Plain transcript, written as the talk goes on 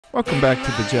Welcome back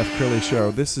to the Jeff Crilley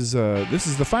Show. This is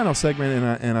the final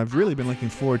segment, and I've really been looking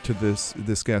forward to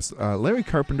this guest. Larry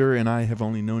Carpenter and I have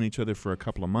only known each other for a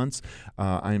couple of months.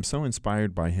 I am so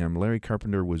inspired by him. Larry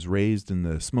Carpenter was raised in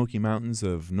the Smoky Mountains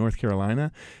of North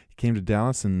Carolina. He came to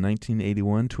Dallas in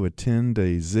 1981 to attend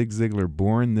a Zig Ziglar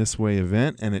Born This Way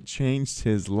event, and it changed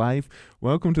his life.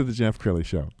 Welcome to the Jeff Crilley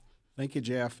Show. Thank you,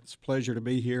 Jeff. It's a pleasure to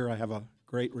be here. I have a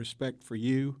great respect for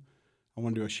you. I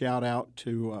want to do a shout out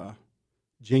to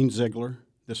Jean Ziglar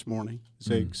this morning,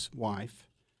 Zig's wife,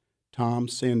 Tom,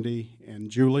 Cindy, and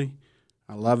Julie.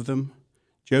 I love them.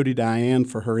 Jody Diane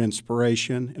for her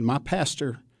inspiration, and my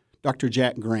pastor, Dr.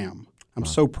 Jack Graham. I'm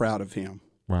so proud of him.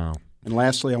 Wow. And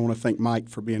lastly, I want to thank Mike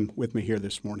for being with me here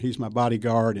this morning. He's my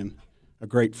bodyguard and a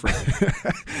great friend.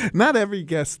 Not every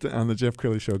guest on the Jeff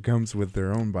Crilley Show comes with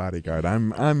their own bodyguard.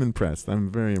 I'm impressed. I'm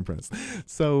very impressed.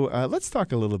 So let's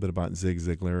talk a little bit about Zig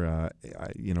Ziglar.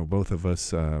 Both of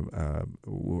us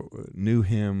knew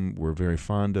him. We're very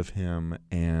fond of him,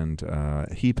 and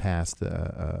he passed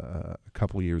a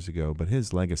couple years ago. But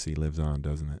his legacy lives on,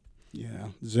 doesn't it? Yeah,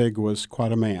 Zig was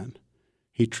quite a man.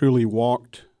 He truly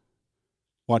walked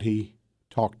what he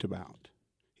talked about.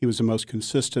 He was the most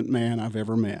consistent man I've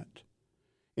ever met.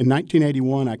 In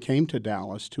 1981, I came to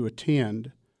Dallas to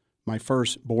attend my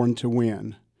first Born to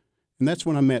Win, and that's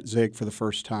when I met Zig for the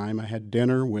first time. I had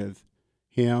dinner with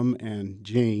him and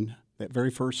Jean that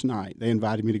very first night. They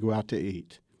invited me to go out to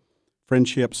eat.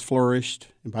 Friendships flourished,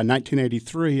 and by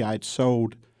 1983, I had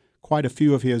sold quite a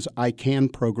few of his I Can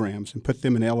programs and put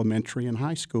them in elementary and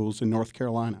high schools in North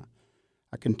Carolina.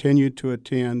 I continued to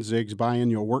attend Zig's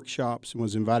biannual workshops and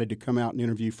was invited to come out and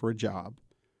interview for a job.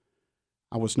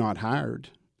 I was not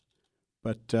hired,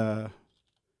 but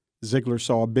Ziglar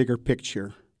saw a bigger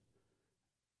picture.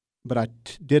 But I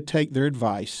did take their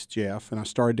advice, Jeff, and I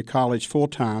started to college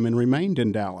full-time and remained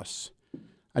in Dallas.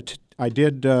 I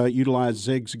did utilize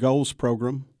Zig's goals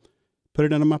program, put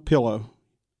it under my pillow.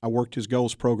 I worked his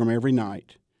goals program every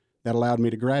night. That allowed me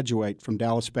to graduate from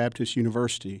Dallas Baptist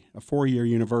University, a 4-year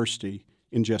university,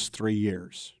 in just 3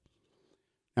 years.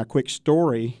 Now, quick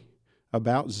story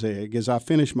about Zig is I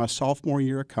finished my sophomore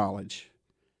year of college.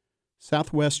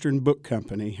 Southwestern Book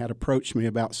Company had approached me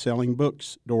about selling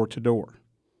books door to door.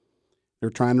 They're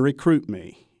trying to recruit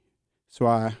me. So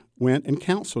I went and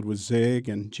counseled with Zig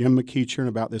and Jim McEachern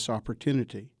about this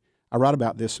opportunity. I write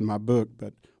about this in my book,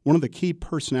 but one of the key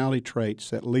personality traits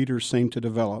that leaders seem to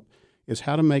develop is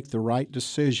how to make the right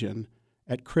decision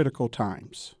at critical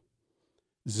times.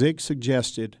 Zig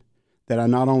suggested that I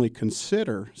not only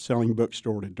consider selling books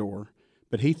door to door,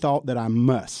 but he thought that I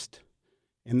must,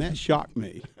 and that shocked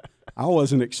me. I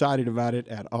wasn't excited about it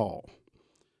at all,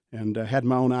 and had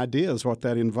my own ideas what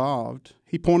that involved.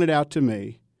 He pointed out to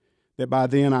me that by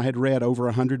then I had read over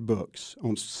 100 books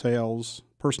on sales,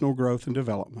 personal growth and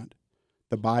development,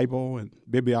 the Bible and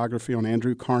bibliography on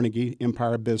Andrew Carnegie,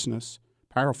 Empire of Business,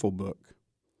 powerful book.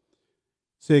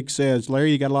 Zig says,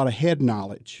 Larry, you got a lot of head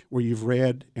knowledge where you've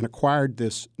read and acquired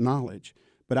this knowledge,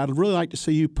 but I'd really like to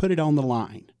see you put it on the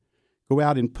line. Go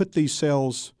out and put these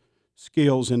sales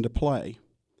skills into play.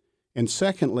 And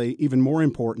secondly, even more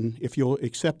important, if you'll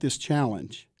accept this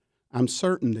challenge, I'm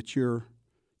certain that you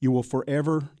will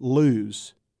forever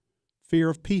lose fear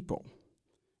of people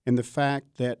and the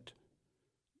fact that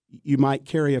you might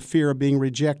carry a fear of being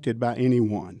rejected by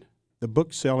anyone. The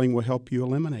book selling will help you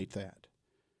eliminate that.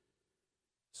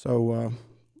 So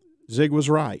Zig was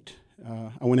right.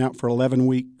 I went out for an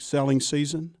 11-week selling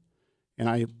season, and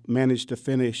I managed to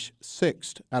finish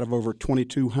 6th out of over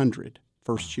 2,200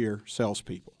 first-year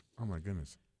salespeople. Oh, my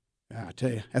goodness. I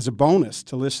tell you, as a bonus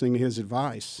to listening to his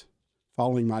advice,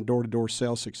 following my door-to-door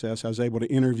sales success, I was able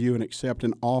to interview and accept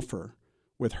an offer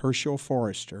with Herschel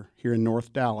Forrester here in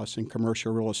North Dallas in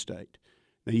commercial real estate.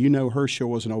 Now, you know Herschel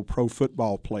was an old pro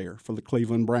football player for the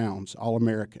Cleveland Browns,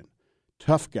 All-American,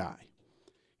 tough guy.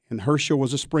 And Herschel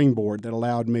was a springboard that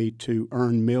allowed me to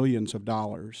earn millions of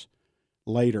dollars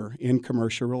later in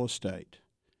commercial real estate.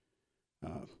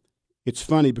 It's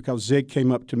funny because Zig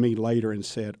came up to me later and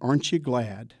said, aren't you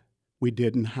glad we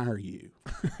didn't hire you?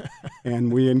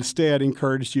 And we instead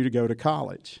encouraged you to go to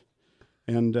college.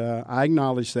 And I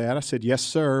acknowledged that. I said, yes,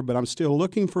 sir, but I'm still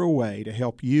looking for a way to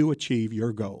help you achieve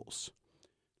your goals.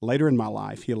 Later in my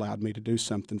life, he allowed me to do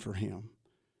something for him,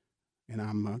 and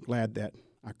I'm glad that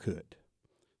I could.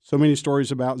 So many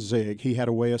stories about Zig. He had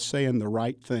a way of saying the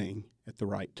right thing at the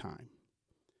right time.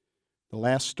 The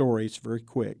last story, it's very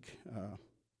quick.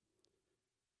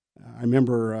 I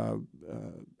remember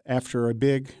after a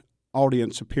big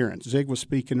audience appearance, Zig was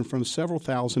speaking in front of several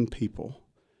thousand people,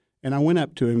 and I went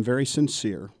up to him very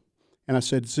sincere, and I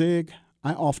said, Zig,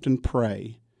 I often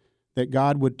pray that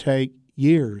God would take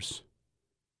years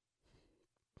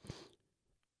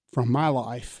from my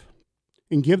life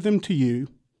and give them to you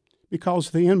because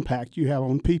of the impact you have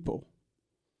on people.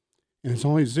 And as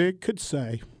only Zig could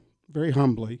say, very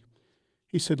humbly,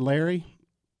 he said, Larry,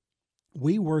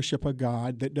 we worship a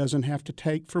God that doesn't have to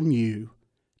take from you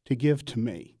to give to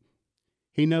me.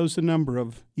 He knows the number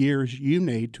of years you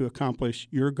need to accomplish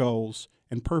your goals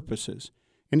and purposes,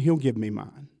 and he'll give me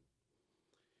mine.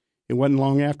 It wasn't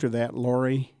long after that,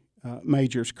 Laurie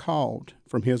Majors called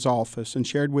from his office and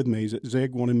shared with me that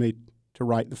Zig wanted me to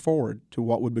write the foreword to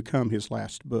what would become his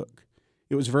last book.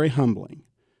 It was very humbling.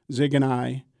 Zig and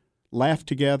I laughed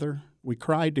together, we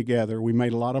cried together, we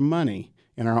made a lot of money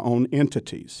in our own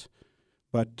entities.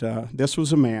 But this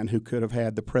was a man who could have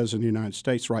had the President of the United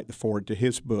States write the foreword to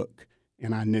his book,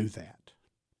 and I knew that.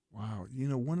 Wow. You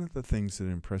know, one of the things that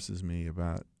impresses me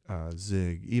about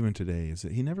Zig, even today, is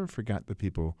that he never forgot the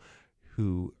people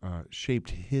who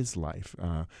shaped his life.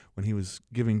 When he was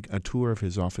giving a tour of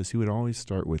his office, he would always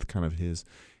start with kind of his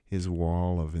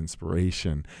wall of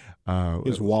inspiration.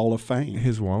 His wall of fame.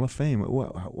 His wall of fame.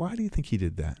 Why do you think he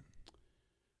did that?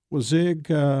 Well, Zig,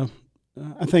 I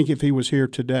think if he was here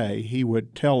today, he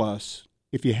would tell us,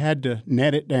 if you had to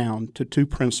net it down to two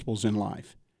principles in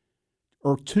life,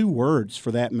 or two words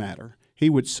for that matter, he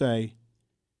would say,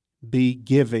 be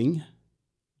giving,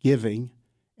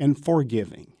 and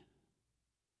forgiving.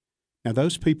 Now,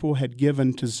 those people had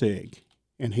given to Zig,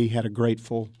 and he had a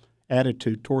grateful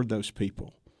attitude toward those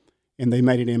people, and they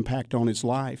made an impact on his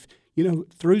life. You know,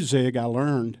 through Zig, I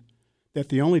learned that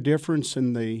the only difference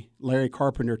in the Larry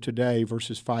Carpenter today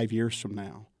versus 5 years from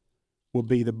now will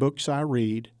be the books I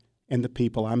read and the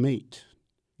people I meet.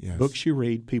 Yes. Books you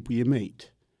read, people you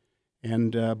meet.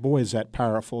 And boy, is that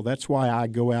powerful. That's why I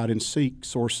go out and seek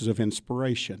sources of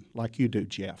inspiration like you do,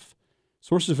 Jeff.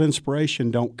 Sources of inspiration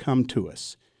don't come to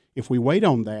us. If we wait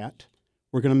on that,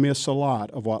 we're going to miss a lot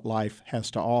of what life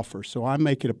has to offer. So I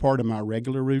make it a part of my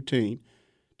regular routine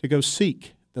to go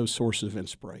seek those sources of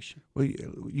inspiration. Well,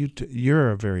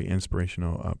 you're a very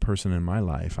inspirational person in my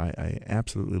life. I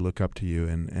absolutely look up to you,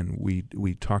 and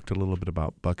we talked a little bit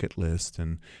about bucket list,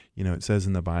 and you know, it says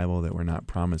in the Bible that we're not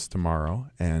promised tomorrow,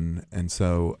 and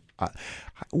so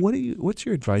what's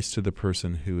your advice to the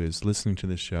person who is listening to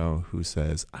the show who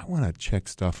says, I want to check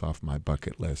stuff off my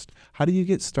bucket list? How do you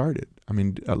get started? I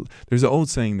mean, there's an old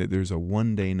saying that there's a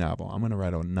one-day novel. I'm going to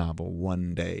write a novel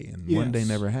one day, and Yes. one day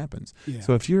never happens. Yeah.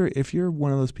 So if you're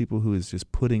one of those people who is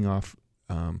just putting off,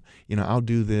 I'll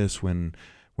do this when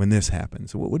this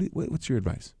happens. What's your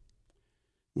advice?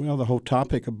 Well, the whole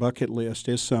topic of bucket list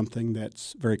is something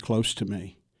that's very close to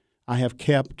me. I have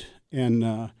kept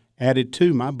and added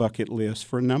to my bucket list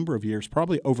for a number of years,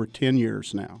 probably over 10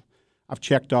 years now. I've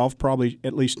checked off probably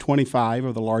at least 25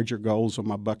 of the larger goals on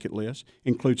my bucket list.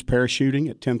 Includes parachuting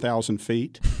at 10,000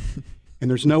 feet.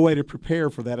 And there's no way to prepare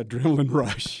for that adrenaline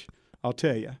rush, I'll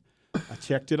tell you. I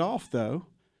checked it off, though,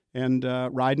 and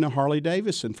riding a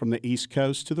Harley-Davidson from the East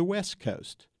Coast to the West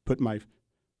Coast. Put my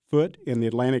foot in the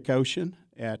Atlantic Ocean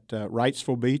at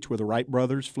Wrightsville Beach, where the Wright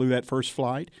brothers flew that first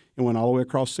flight, and went all the way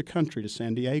across the country to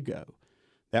San Diego.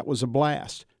 That was a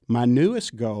blast. My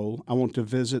newest goal, I want to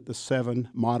visit the 7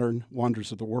 modern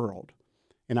wonders of the world,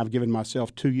 and I've given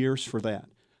myself 2 years for that.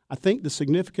 I think the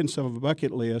significance of a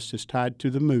bucket list is tied to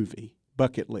the movie,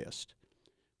 Bucket List.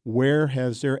 Where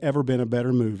has there ever been a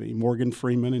better movie? Morgan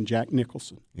Freeman and Jack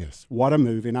Nicholson. Yes. What a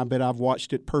movie, and I bet I've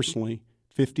watched it personally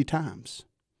 50 times.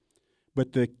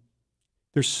 But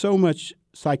there's so much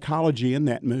psychology in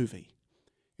that movie.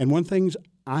 And one thing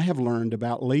I have learned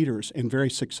about leaders and very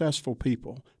successful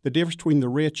people, the difference between the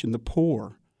rich and the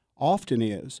poor often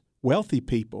is wealthy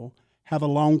people have a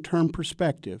long-term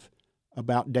perspective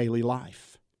about daily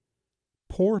life.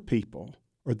 Poor people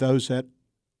are those that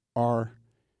are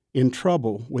in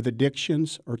trouble with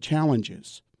addictions or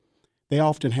challenges. They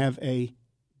often have a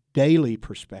daily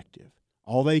perspective.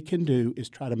 All they can do is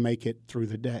try to make it through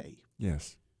the day.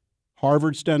 Yes.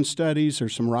 Harvard's done studies,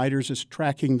 there's some writers is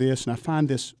tracking this, and I find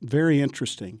this very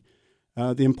interesting,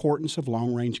 the importance of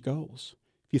long-range goals.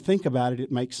 If you think about it,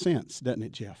 it makes sense, doesn't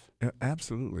it, Jeff?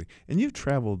 Absolutely. And you've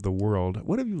traveled the world.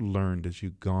 What have you learned as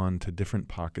you've gone to different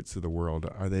pockets of the world?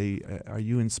 Are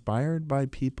you inspired by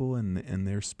people and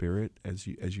their spirit as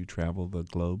you travel the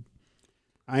globe?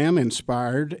 I am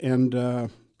inspired, and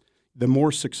the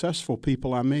more successful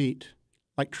people I meet,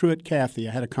 like Truett Cathy,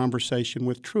 I had a conversation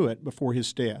with Truett before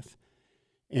his death.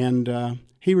 And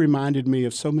he reminded me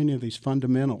of so many of these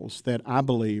fundamentals that I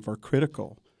believe are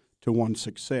critical to one's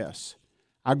success.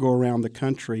 I go around the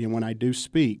country, and when I do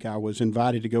speak, I was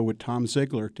invited to go with Tom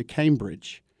Ziegler to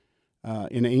Cambridge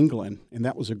in England, and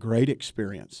that was a great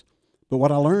experience. But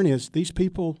what I learned is these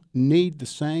people need the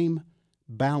same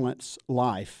balanced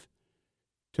life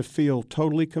to feel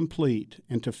totally complete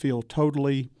and to feel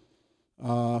totally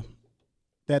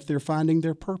that they're finding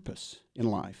their purpose in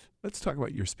life. Let's talk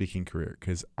about your speaking career,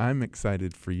 because I'm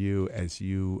excited for you as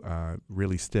you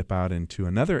really step out into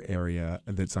another area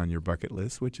that's on your bucket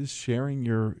list, which is sharing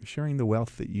the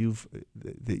wealth that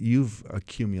you've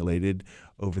accumulated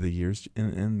over the years.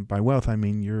 And by wealth, I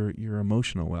mean your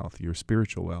emotional wealth, your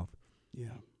spiritual wealth.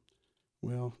 Yeah.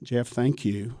 Well, Jeff, thank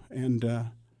you.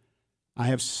 And I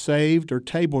have saved or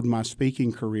tabled my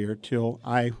speaking career till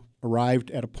I arrived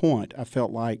at a point I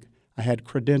felt like I had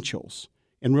credentials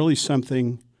and really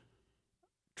something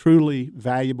truly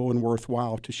valuable and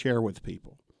worthwhile to share with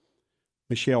people.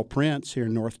 Michelle Prince here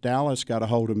in North Dallas got a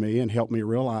hold of me and helped me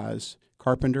realize,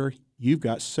 Carpenter, you've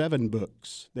got 7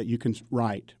 books that you can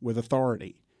write with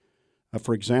authority.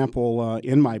 For example,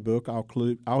 in my book,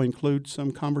 I'll include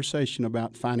some conversation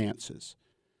about finances.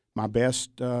 My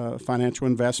best financial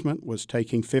investment was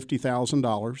taking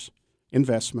 $50,000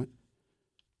 investment.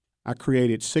 I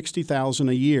created $60,000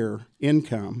 a year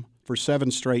income for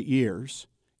 7 straight years,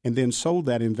 and then sold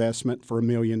that investment for $1.2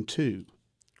 million.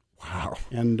 Wow.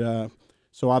 And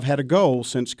so I've had a goal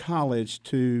since college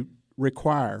to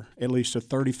require at least a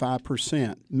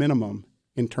 35% minimum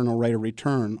internal rate of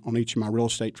return on each of my real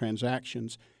estate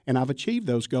transactions. And I've achieved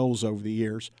those goals over the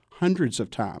years hundreds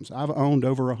of times. I've owned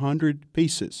over 100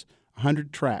 pieces,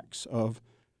 100 tracts of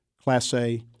Class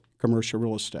A commercial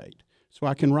real estate. So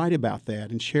I can write about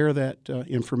that and share that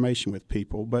information with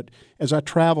people. But as I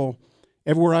travel,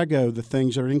 everywhere I go, the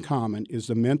things that are in common is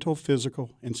the mental,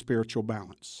 physical, and spiritual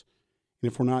balance. And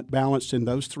if we're not balanced in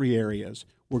those 3 areas,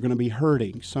 we're going to be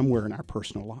hurting somewhere in our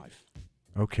personal life.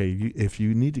 Okay, if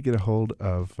you need to get a hold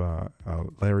of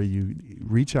Larry, you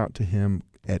reach out to him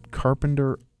at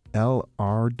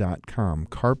carpenterlr.com.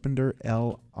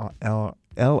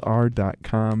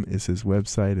 Carpenterlr.com is his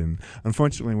website, and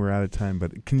unfortunately we're out of time,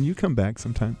 but can you come back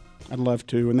sometime? I'd love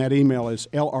to, and that email is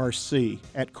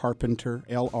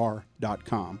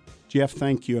lrc@carpenterlr.com. Jeff,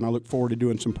 thank you, and I look forward to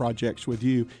doing some projects with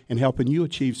you and helping you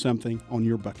achieve something on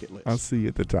your bucket list. I'll see you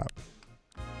at the top.